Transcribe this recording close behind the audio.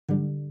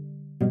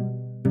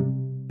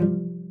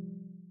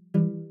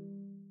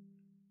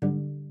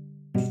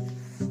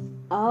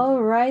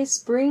Alright,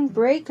 spring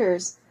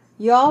breakers.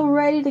 Y'all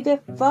ready to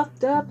get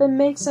fucked up and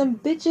make some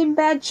bitchin'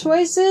 bad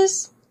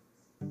choices?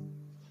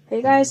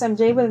 Hey guys, I'm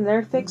Jay with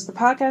Nerdfix, the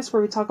podcast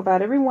where we talk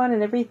about everyone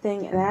and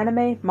everything in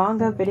anime,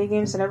 manga, video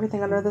games, and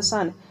everything under the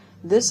sun.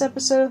 This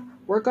episode,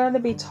 we're going to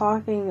be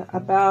talking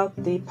about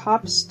the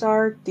pop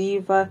star,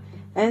 diva,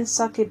 and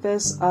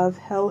succubus of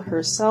hell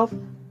herself.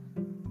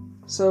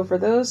 So for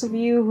those of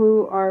you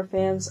who are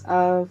fans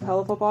of Hell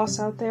of a Boss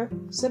out there,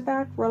 sit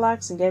back,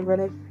 relax, and get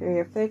ready for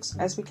your fix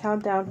as we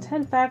count down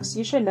 10 facts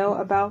you should know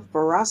about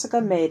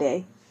Verosika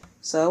Mayday.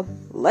 So,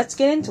 let's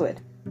get into it.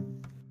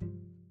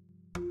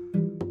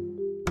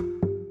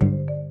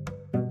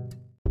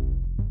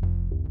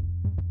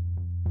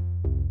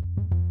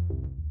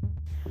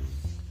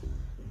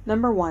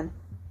 Number 1.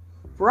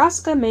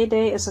 Verosika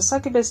Mayday is a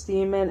succubus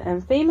demon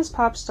and famous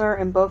pop star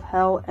in both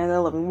Hell and the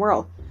living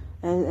world,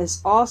 and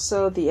is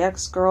also the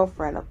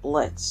ex-girlfriend of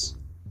Blitz.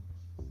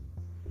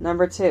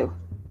 Number 2.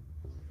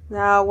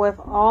 Now, with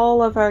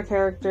all of our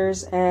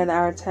characters and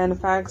our 10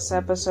 facts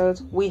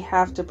episodes, we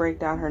have to break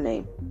down her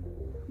name.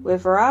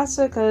 With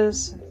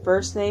Verosika's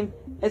first name,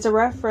 it's a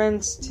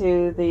reference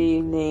to the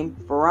name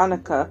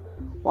Veronica,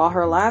 while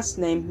her last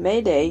name,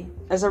 Mayday,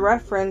 is a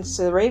reference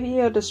to the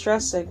radio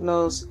distress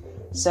signals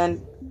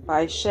sent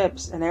by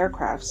ships and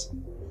aircrafts.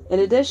 In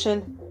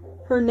addition,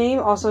 her name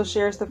also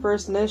shares the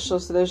first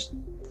initials to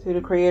the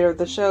creator of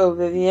the show,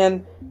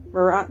 Vivian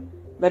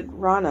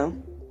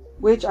Medrano,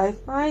 which I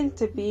find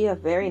to be a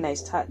very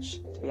nice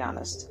touch, to be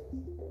honest.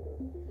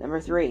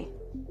 Number 3.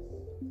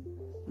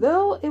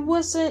 Though it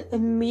wasn't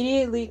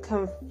immediately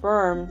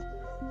confirmed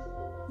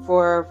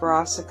for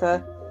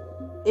Verosika,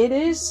 it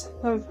is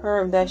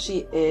confirmed that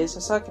she is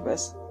a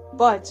succubus,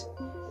 but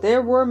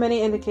there were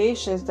many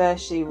indications that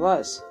she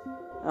was,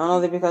 not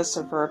only because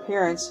of her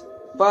appearance,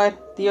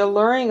 but the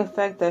alluring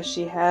effect that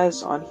she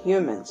has on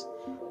humans,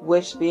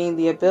 which being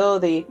the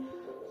ability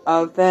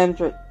of them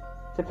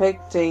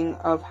depicting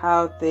of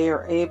how they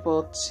are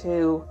able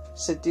to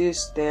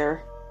seduce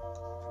their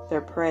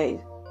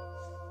prey.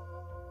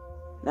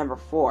 Number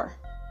 4.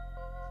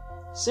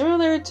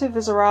 Similar to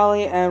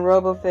Viscerali and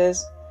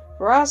Robofizz,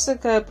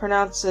 Verosika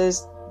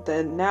pronounces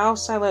the now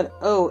silent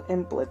O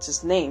in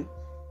Blitz's name.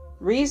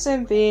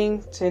 Reason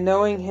being to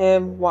knowing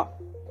him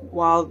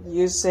while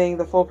using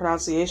the full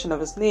pronunciation of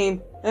his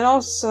name, and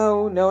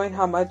also knowing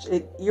how much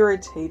it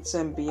irritates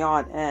him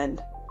beyond end.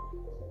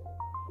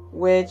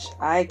 Which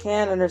I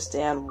can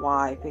understand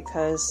why,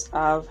 because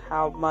of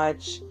how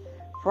much,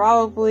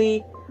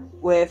 probably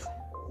with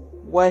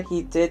what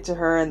he did to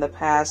her in the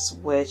past,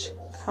 which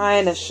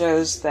kind of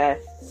shows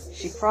that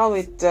she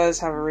probably does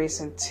have a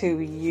reason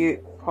to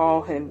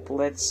call him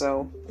Blitz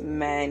so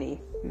many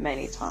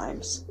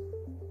times.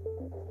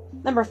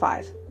 Number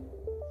 5.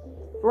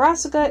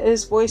 Verosika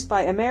is voiced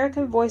by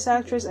American voice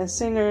actress and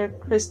singer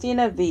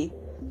Christina V,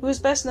 who is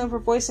best known for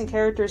voicing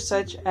characters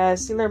such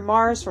as Sailor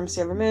Mars from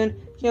Sailor Moon,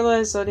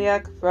 Killa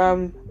Zodiac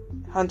from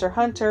Hunter x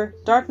Hunter,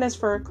 Darkness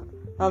from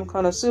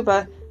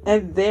Konosuba,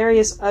 and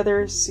various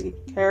other series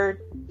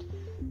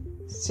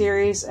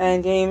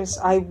and games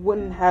I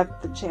wouldn't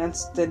have the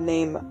chance to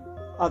name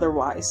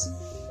otherwise.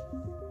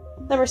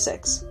 Number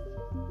 6.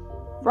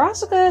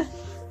 Verosika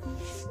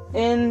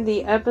in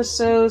the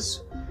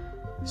episodes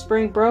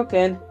Spring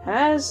Broken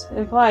has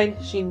implied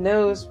she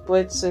knows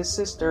Blitz's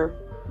sister,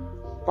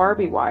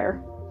 Barbie Wire,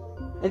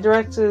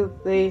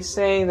 indirectly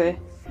saying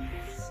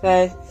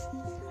that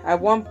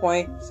at one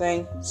point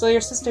saying, "So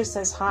your sister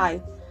says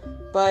hi,"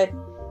 but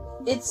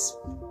it's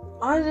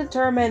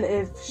undetermined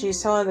if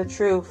she's telling the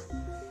truth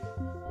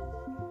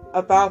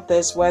about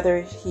this,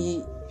 whether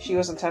she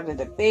was attempting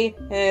to bait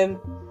him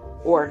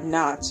or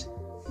not.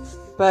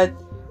 But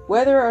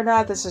whether or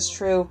not this is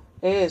true,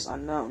 it is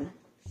unknown.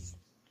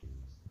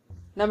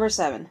 Number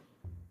 7.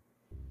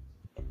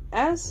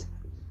 As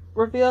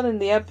revealed in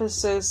the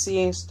episode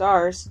Seeing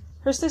Stars,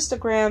 her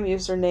Instagram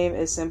username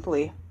is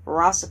simply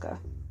Verosika.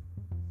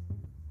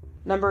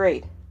 Number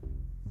 8.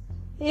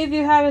 If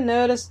you haven't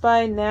noticed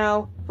by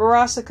now,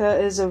 Verosika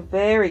is a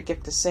very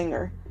gifted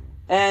singer,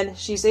 and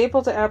she's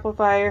able to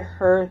amplify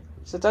her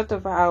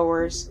seductive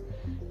powers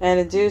and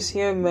induce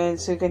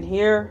humans who can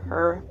hear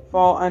her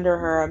fall under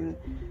her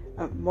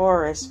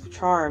amorous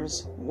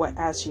charms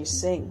as she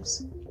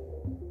sings.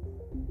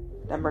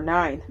 Number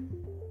 9.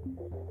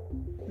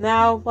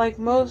 Now, like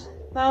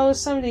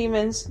some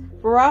demons,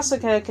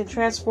 Verosika can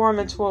transform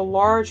into a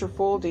large or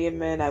full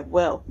demon at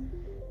will,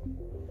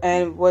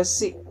 and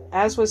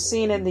as was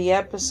seen in the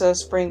episode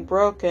Spring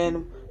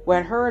Broken,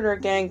 when her and her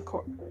gang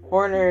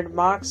cornered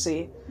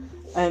Moxie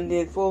in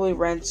the fully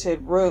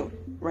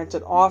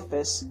rented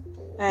office.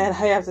 And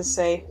I have to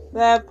say,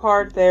 that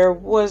part there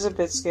was a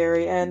bit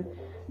scary, and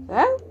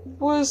that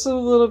was a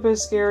little bit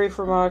scary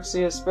for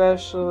Moxie,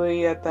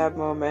 especially at that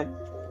moment.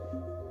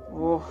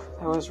 Oh,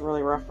 that was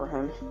really rough for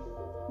him.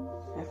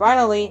 And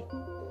finally,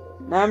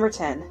 number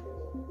 10.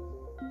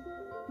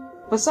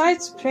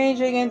 Besides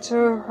changing into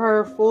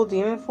her full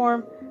demon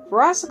form,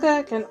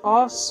 Verosika can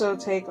also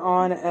take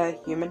on a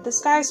human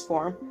disguise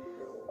form,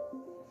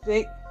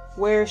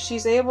 where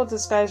she's able to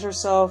disguise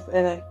herself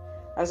in a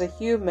as a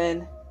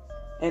human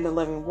in the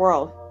living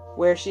world,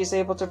 where she's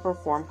able to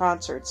perform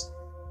concerts.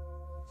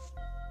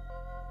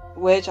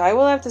 Which I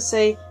will have to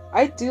say,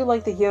 I do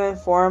like the human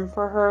form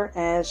for her,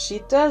 as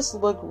she does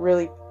look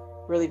really,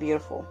 really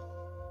beautiful.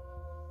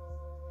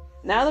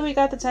 Now that we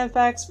got the 10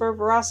 facts for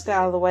Verosika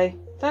out of the way,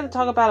 time to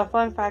talk about a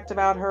fun fact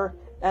about her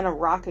and a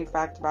rocking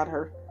fact about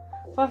her.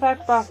 Fun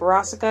fact about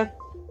Verosika.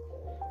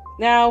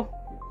 Now,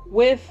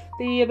 with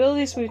the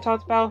abilities we've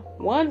talked about,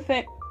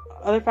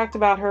 other fact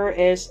about her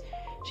is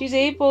she's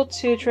able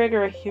to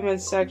trigger a human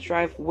sex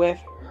drive with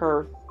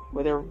her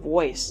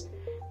voice,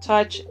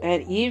 touch,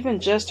 and even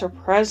just her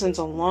presence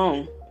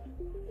alone.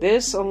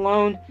 This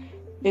alone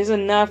is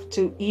enough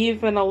to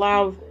even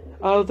allow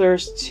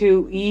others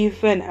to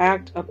even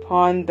act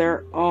upon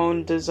their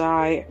own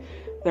desire,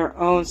 their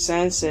own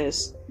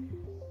senses.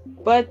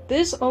 But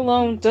this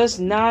alone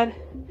doesn't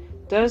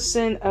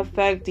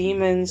affect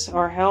demons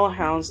or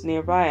hellhounds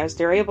nearby, as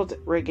they're able to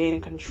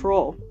regain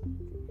control,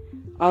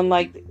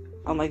 unlike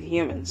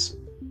humans.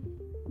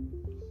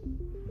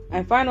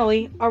 And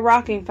finally, a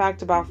rocking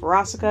fact about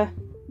Verosika.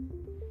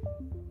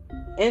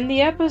 In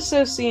the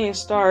episode Seeing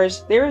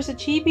Stars, there is a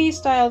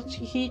chibi-style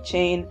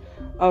keychain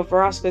of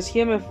Verosika's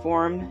human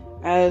form,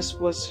 as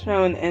was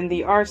shown in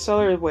the art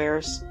seller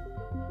wears,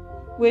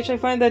 which I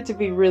find that to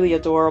be really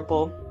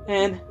adorable.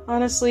 And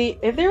honestly,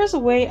 if there is a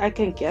way I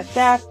can get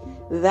that,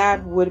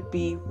 that would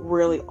be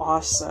really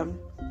awesome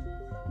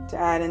to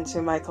add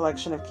into my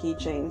collection of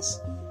keychains.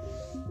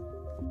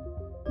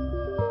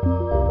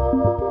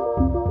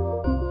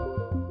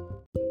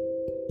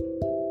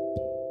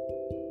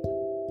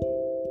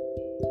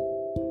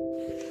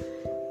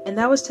 And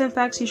that was 10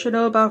 facts you should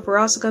know about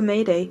Verosika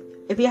Mayday.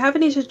 If you have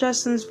any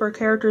suggestions for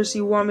characters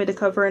you want me to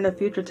cover in a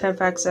future 10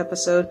 facts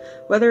episode,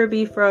 whether it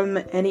be from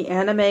any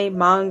anime,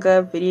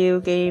 manga, video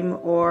game,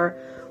 or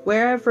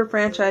wherever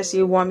franchise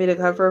you want me to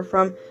cover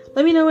from,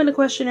 let me know in the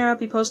questionnaire I'll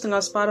be posting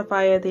on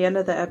Spotify at the end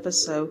of the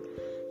episode.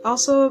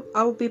 Also,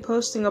 I will be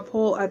posting a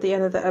poll at the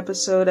end of the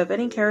episode of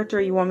any character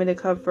you want me to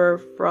cover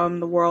from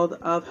the world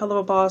of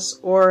Hello Boss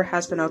or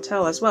Hazbin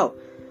Hotel as well.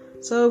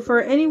 So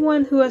for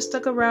anyone who has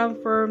stuck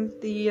around for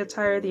the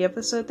entire of the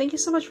episode, thank you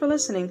so much for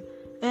listening.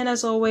 And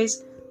as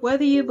always,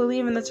 whether you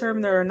believe in the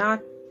term or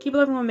not, keep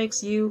loving what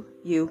makes you,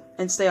 you,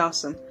 and stay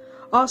awesome.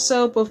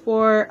 Also,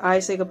 before I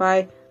say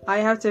goodbye, I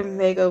have to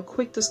make a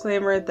quick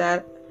disclaimer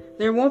that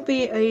there won't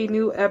be a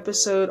new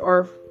episode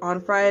or on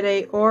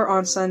Friday or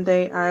on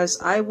Sunday, as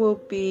I will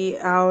be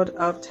out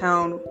of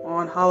town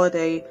on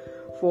holiday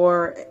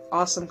for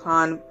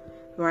AwesomeCon,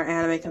 our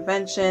anime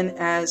convention,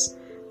 as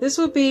this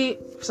will be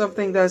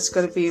something that's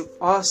going to be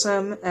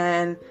awesome.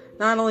 And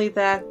not only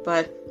that,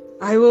 but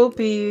I will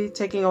be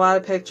taking a lot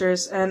of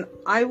pictures, and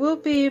I will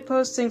be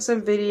posting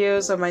some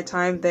videos of my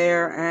time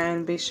there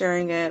and be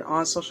sharing it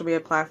on social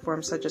media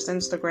platforms such as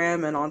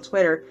Instagram and on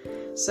Twitter.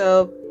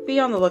 So be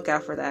on the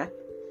lookout for that.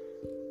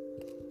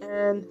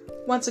 And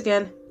once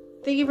again,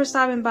 thank you for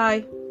stopping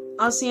by.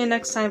 I'll see you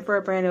next time for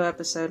a brand new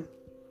episode.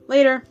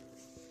 Later!